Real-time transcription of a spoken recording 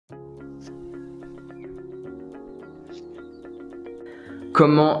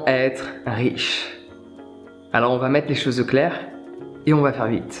Comment être riche? Alors on va mettre les choses au clair et on va faire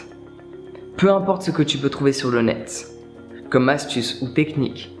vite. Peu importe ce que tu peux trouver sur le net, comme astuce ou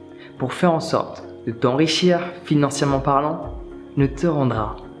technique, pour faire en sorte de t'enrichir financièrement parlant, ne te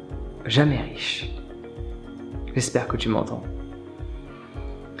rendra jamais riche. J'espère que tu m'entends.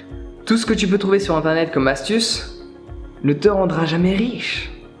 Tout ce que tu peux trouver sur internet comme astuce ne te rendra jamais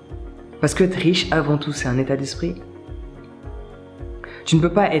riche. Parce que être riche, avant tout, c'est un état d'esprit. Tu ne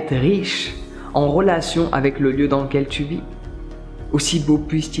peux pas être riche en relation avec le lieu dans lequel tu vis, aussi beau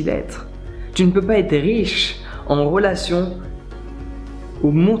puisse-t-il être. Tu ne peux pas être riche en relation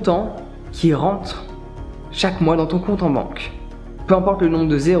au montant qui rentre chaque mois dans ton compte en banque. Peu importe le nombre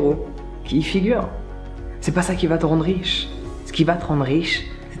de zéros qui y figurent. C'est pas ça qui va te rendre riche. Ce qui va te rendre riche,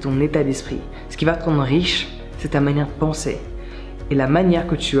 c'est ton état d'esprit. Ce qui va te rendre riche, c'est ta manière de penser et la manière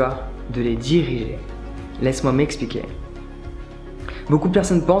que tu as de les diriger. Laisse-moi m'expliquer. Beaucoup de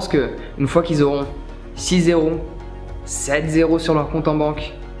personnes pensent que une fois qu'ils auront 6 zéros, 7 zéros sur leur compte en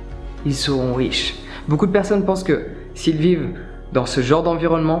banque, ils seront riches. Beaucoup de personnes pensent que s'ils vivent dans ce genre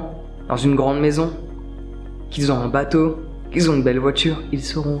d'environnement, dans une grande maison, qu'ils ont un bateau, qu'ils ont une belle voiture, ils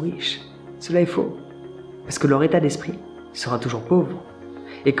seront riches. Cela est faux. Parce que leur état d'esprit sera toujours pauvre.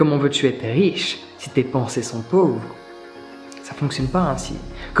 Et comment veux-tu être riche si tes pensées sont pauvres? Ça ne fonctionne pas ainsi.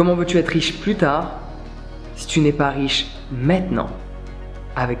 Comment veux-tu être riche plus tard si tu n'es pas riche maintenant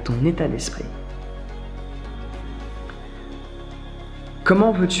avec ton état d'esprit?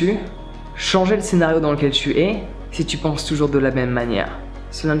 Comment veux-tu changer le scénario dans lequel tu es si tu penses toujours de la même manière?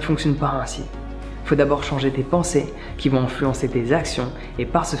 Cela ne fonctionne pas ainsi. Il faut d'abord changer tes pensées qui vont influencer tes actions et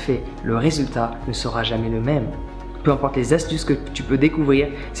par ce fait, le résultat ne sera jamais le même. Peu importe les astuces que tu peux découvrir,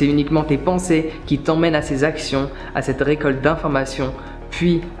 c'est uniquement tes pensées qui t'emmènent à ces actions, à cette récolte d'informations,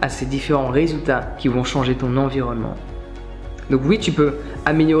 puis à ces différents résultats qui vont changer ton environnement. Donc oui, tu peux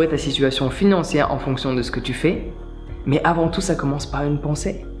améliorer ta situation financière en fonction de ce que tu fais, mais avant tout, ça commence par une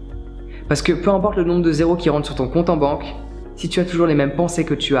pensée. Parce que peu importe le nombre de zéros qui rentrent sur ton compte en banque, si tu as toujours les mêmes pensées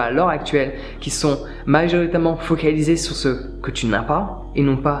que tu as à l'heure actuelle, qui sont majoritairement focalisées sur ce que tu n'as pas et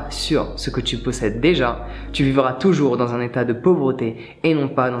non pas sur ce que tu possèdes déjà, tu vivras toujours dans un état de pauvreté et non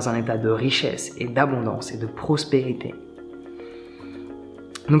pas dans un état de richesse et d'abondance et de prospérité.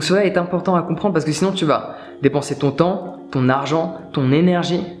 Donc cela est important à comprendre parce que sinon tu vas dépenser ton temps, ton argent, ton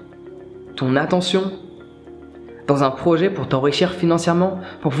énergie, ton attention dans un projet pour t'enrichir financièrement,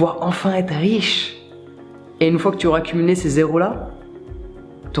 pour pouvoir enfin être riche. Et une fois que tu auras accumulé ces zéros-là,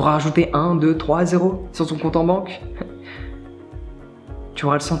 tu auras rajouté 1, 2, 3 zéros sur ton compte en banque, tu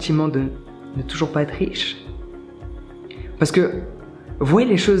auras le sentiment de ne toujours pas être riche. Parce que, voyez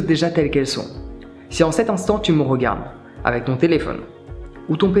les choses déjà telles qu'elles sont. Si en cet instant tu me regardes avec ton téléphone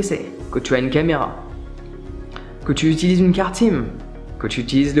ou ton PC, que tu as une caméra, que tu utilises une carte SIM, que tu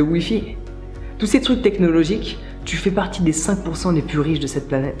utilises le Wi-Fi, tous ces trucs technologiques, tu fais partie des 5% les plus riches de cette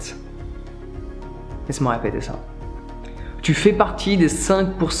planète. Laisse-moi répéter ça. Tu fais partie des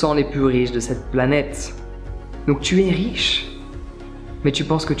 5% les plus riches de cette planète. Donc tu es riche. Mais tu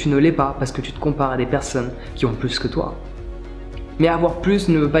penses que tu ne l'es pas parce que tu te compares à des personnes qui ont plus que toi. Mais avoir plus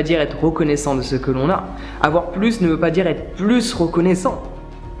ne veut pas dire être reconnaissant de ce que l'on a. Avoir plus ne veut pas dire être plus reconnaissant.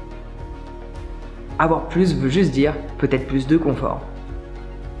 Avoir plus veut juste dire peut-être plus de confort.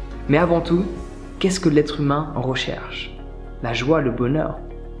 Mais avant tout, qu'est-ce que l'être humain recherche? La joie, le bonheur,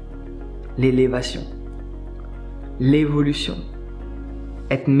 l'élévation, l'évolution,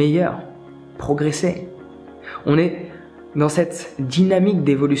 être meilleur, progresser. On est dans cette dynamique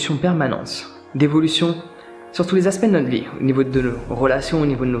d'évolution permanente, d'évolution sur tous les aspects de notre vie, au niveau de nos relations, au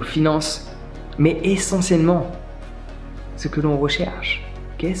niveau de nos finances, mais essentiellement, ce que l'on recherche,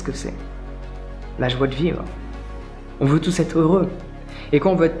 qu'est-ce que c'est? La joie de vivre. On veut tous être heureux. Et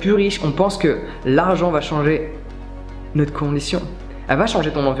quand on veut être plus riche, on pense que l'argent va changer notre condition. Elle va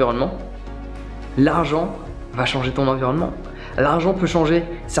changer ton environnement. L'argent va changer ton environnement. L'argent peut changer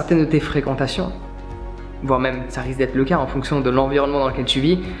certaines de tes fréquentations. Voire même, ça risque d'être le cas en fonction de l'environnement dans lequel tu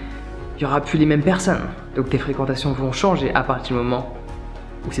vis. Il n'y aura plus les mêmes personnes. Donc tes fréquentations vont changer à partir du moment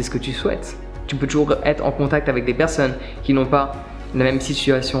où c'est ce que tu souhaites. Tu peux toujours être en contact avec des personnes qui n'ont pas la même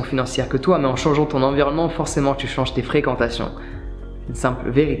situation financière que toi, mais en changeant ton environnement, forcément tu changes tes fréquentations. C'est une simple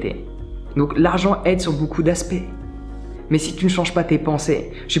vérité. Donc l'argent aide sur beaucoup d'aspects. Mais si tu ne changes pas tes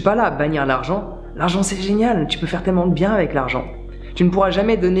pensées, je ne suis pas là à bannir l'argent. L'argent c'est génial, tu peux faire tellement de bien avec l'argent. Tu ne pourras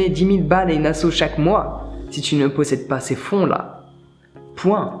jamais donner 10 000 balles à une asso chaque mois si tu ne possèdes pas ces fonds-là.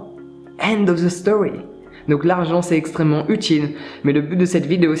 Point. End of the story. Donc l'argent c'est extrêmement utile, mais le but de cette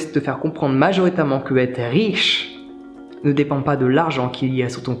vidéo c'est de te faire comprendre majoritairement que être riche ne dépend pas de l'argent qu'il y a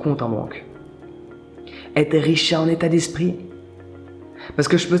sur ton compte en banque. Être riche c'est un état d'esprit. Parce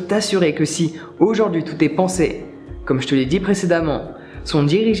que je peux t'assurer que si aujourd'hui toutes tes pensées, comme je te l'ai dit précédemment, sont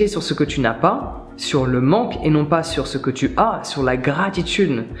dirigées sur ce que tu n'as pas, sur le manque et non pas sur ce que tu as, sur la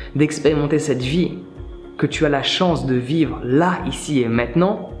gratitude d'expérimenter cette vie que tu as la chance de vivre là, ici et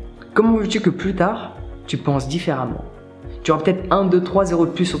maintenant, comment veux-tu que plus tard, tu penses différemment? Tu auras peut-être 1, 2, 3 zéros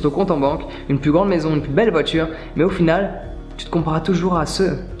de plus sur ton compte en banque, une plus grande maison, une plus belle voiture, mais au final, tu te compareras toujours à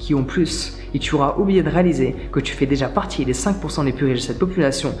ceux qui ont plus et tu auras oublié de réaliser que tu fais déjà partie des 5% les plus riches de cette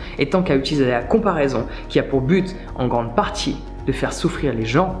population et tant qu'à utiliser la comparaison qui a pour but en grande partie de faire souffrir les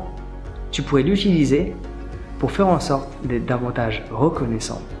gens, tu pourrais l'utiliser pour faire en sorte d'être davantage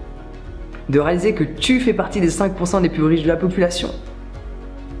reconnaissant. De réaliser que tu fais partie des 5% les plus riches de la population.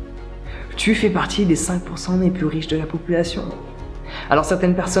 Tu fais partie des 5% les plus riches de la population. Alors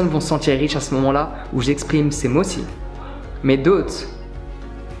certaines personnes vont se sentir riches à ce moment-là où j'exprime ces mots-ci. Mais d'autres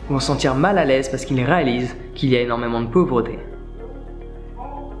vont se sentir mal à l'aise parce qu'ils réalisent qu'il y a énormément de pauvreté.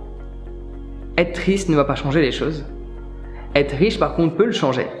 Être triste ne va pas changer les choses. Être riche par contre peut le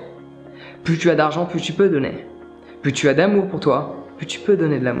changer. Plus tu as d'argent, plus tu peux donner. Plus tu as d'amour pour toi, plus tu peux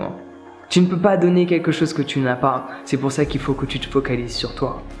donner de l'amour. Tu ne peux pas donner quelque chose que tu n'as pas. C'est pour ça qu'il faut que tu te focalises sur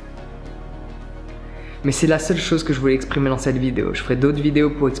toi. Mais c'est la seule chose que je voulais exprimer dans cette vidéo. Je ferai d'autres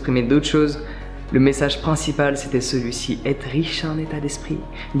vidéos pour exprimer d'autres choses. Le message principal, c'était celui-ci. Être riche, un état d'esprit.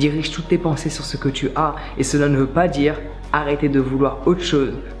 Dirige toutes tes pensées sur ce que tu as. Et cela ne veut pas dire arrêter de vouloir autre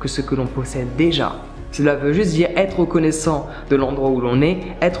chose que ce que l'on possède déjà. Cela veut juste dire être reconnaissant de l'endroit où l'on est,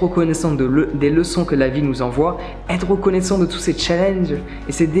 être reconnaissant des leçons que la vie nous envoie, être reconnaissant de tous ces challenges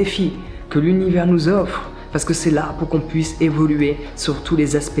et ces défis que l'univers nous offre. Parce que c'est là pour qu'on puisse évoluer sur tous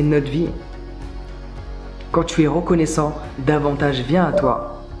les aspects de notre vie. Quand tu es reconnaissant, davantage vient à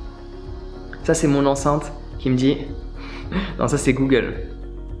toi. Ça, c'est mon enceinte qui me dit... Non, ça, c'est Google.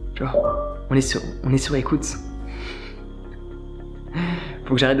 Tu vois, on est sur écoute.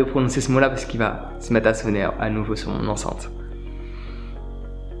 Faut que j'arrête de prononcer ce mot-là parce qu'il va se mettre à sonner à nouveau sur mon enceinte.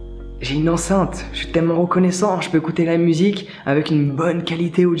 J'ai une enceinte, je suis tellement reconnaissant, je peux écouter la musique avec une bonne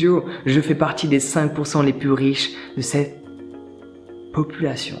qualité audio. Je fais partie des 5% les plus riches de cette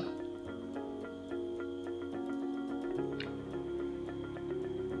population.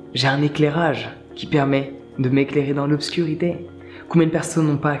 J'ai un éclairage qui permet de m'éclairer dans l'obscurité. Combien de personnes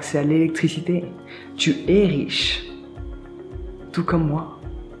n'ont pas accès à l'électricité? Tu es riche, tout comme moi.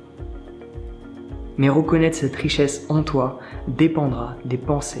 Mais reconnaître cette richesse en toi dépendra des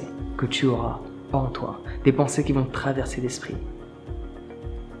pensées que tu auras en toi, des pensées qui vont traverser l'esprit.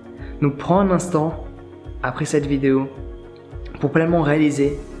 Donc prends un instant après cette vidéo pour pleinement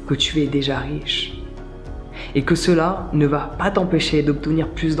réaliser que tu es déjà riche. Et que cela ne va pas t'empêcher d'obtenir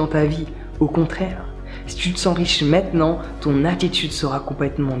plus dans ta vie. Au contraire, si tu te sens riche maintenant, ton attitude sera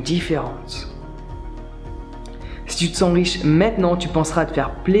complètement différente. Si tu te sens riche maintenant, tu penseras à te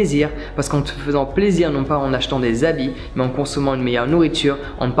faire plaisir parce qu'en te faisant plaisir, non pas en achetant des habits, mais en consommant une meilleure nourriture,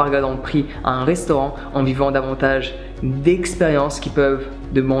 en ne pas regardant le prix à un restaurant, en vivant davantage d'expériences qui peuvent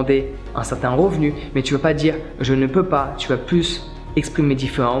demander un certain revenu. Mais tu ne vas pas dire « je ne peux pas », tu vas plus exprimer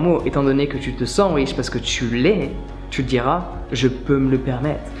différents mots, étant donné que tu te sens riche parce que tu l'es, tu te diras « je peux me le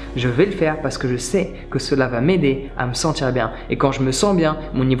permettre, je vais le faire parce que je sais que cela va m'aider à me sentir bien. Et quand je me sens bien,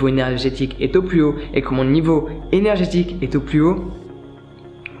 mon niveau énergétique est au plus haut et que mon niveau énergétique est au plus haut,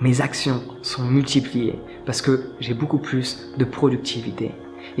 mes actions sont multipliées parce que j'ai beaucoup plus de productivité. »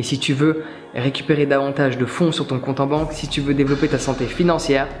 Et si tu veux récupérer davantage de fonds sur ton compte en banque, si tu veux développer ta santé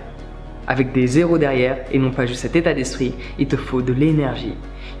financière, avec des zéros derrière et non pas juste cet état d'esprit, il te faut de l'énergie.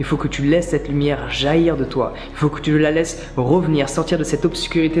 Il faut que tu laisses cette lumière jaillir de toi. Il faut que tu la laisses revenir, sortir de cette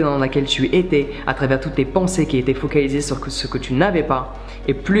obscurité dans laquelle tu étais à travers toutes tes pensées qui étaient focalisées sur ce que tu n'avais pas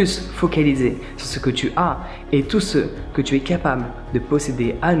et plus focalisées sur ce que tu as et tout ce que tu es capable de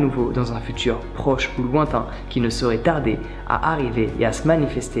posséder à nouveau dans un futur proche ou lointain qui ne saurait tarder à arriver et à se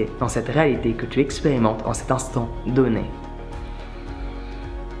manifester dans cette réalité que tu expérimentes en cet instant donné.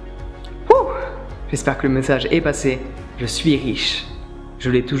 J'espère que le message est passé. Je suis riche.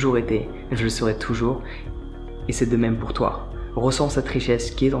 Je l'ai toujours été. Je le serai toujours. Et c'est de même pour toi. Ressens cette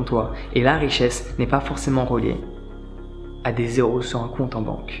richesse qui est en toi. Et la richesse n'est pas forcément reliée à des zéros sur un compte en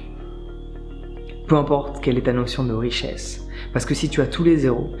banque. Peu importe quelle est ta notion de richesse. Parce que si tu as tous les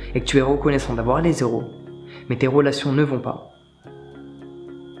zéros et que tu es reconnaissant d'avoir les zéros, mais tes relations ne vont pas,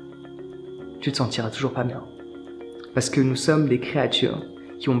 tu te sentiras toujours pas bien. Parce que nous sommes des créatures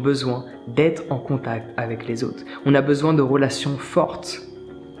qui ont besoin d'être en contact avec les autres. On a besoin de relations fortes.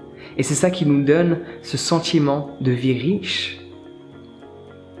 Et c'est ça qui nous donne ce sentiment de vie riche.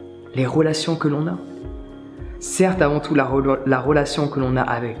 Les relations que l'on a. Certes, avant tout, la relation que l'on a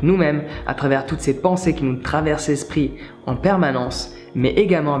avec nous-mêmes, à travers toutes ces pensées qui nous traversent l'esprit en permanence, mais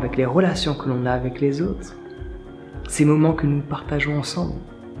également avec les relations que l'on a avec les autres. Ces moments que nous partageons ensemble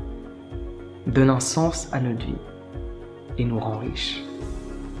donnent un sens à notre vie et nous rend riches.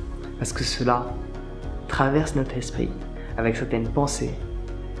 Parce que cela traverse notre esprit avec certaines pensées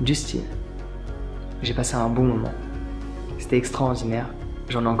du style « J'ai passé un bon moment, c'était extraordinaire,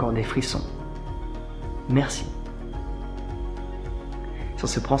 j'en ai encore des frissons. Merci. » Sur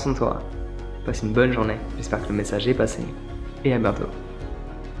ce, prends soin de toi, passe une bonne journée, j'espère que le message est passé et à bientôt.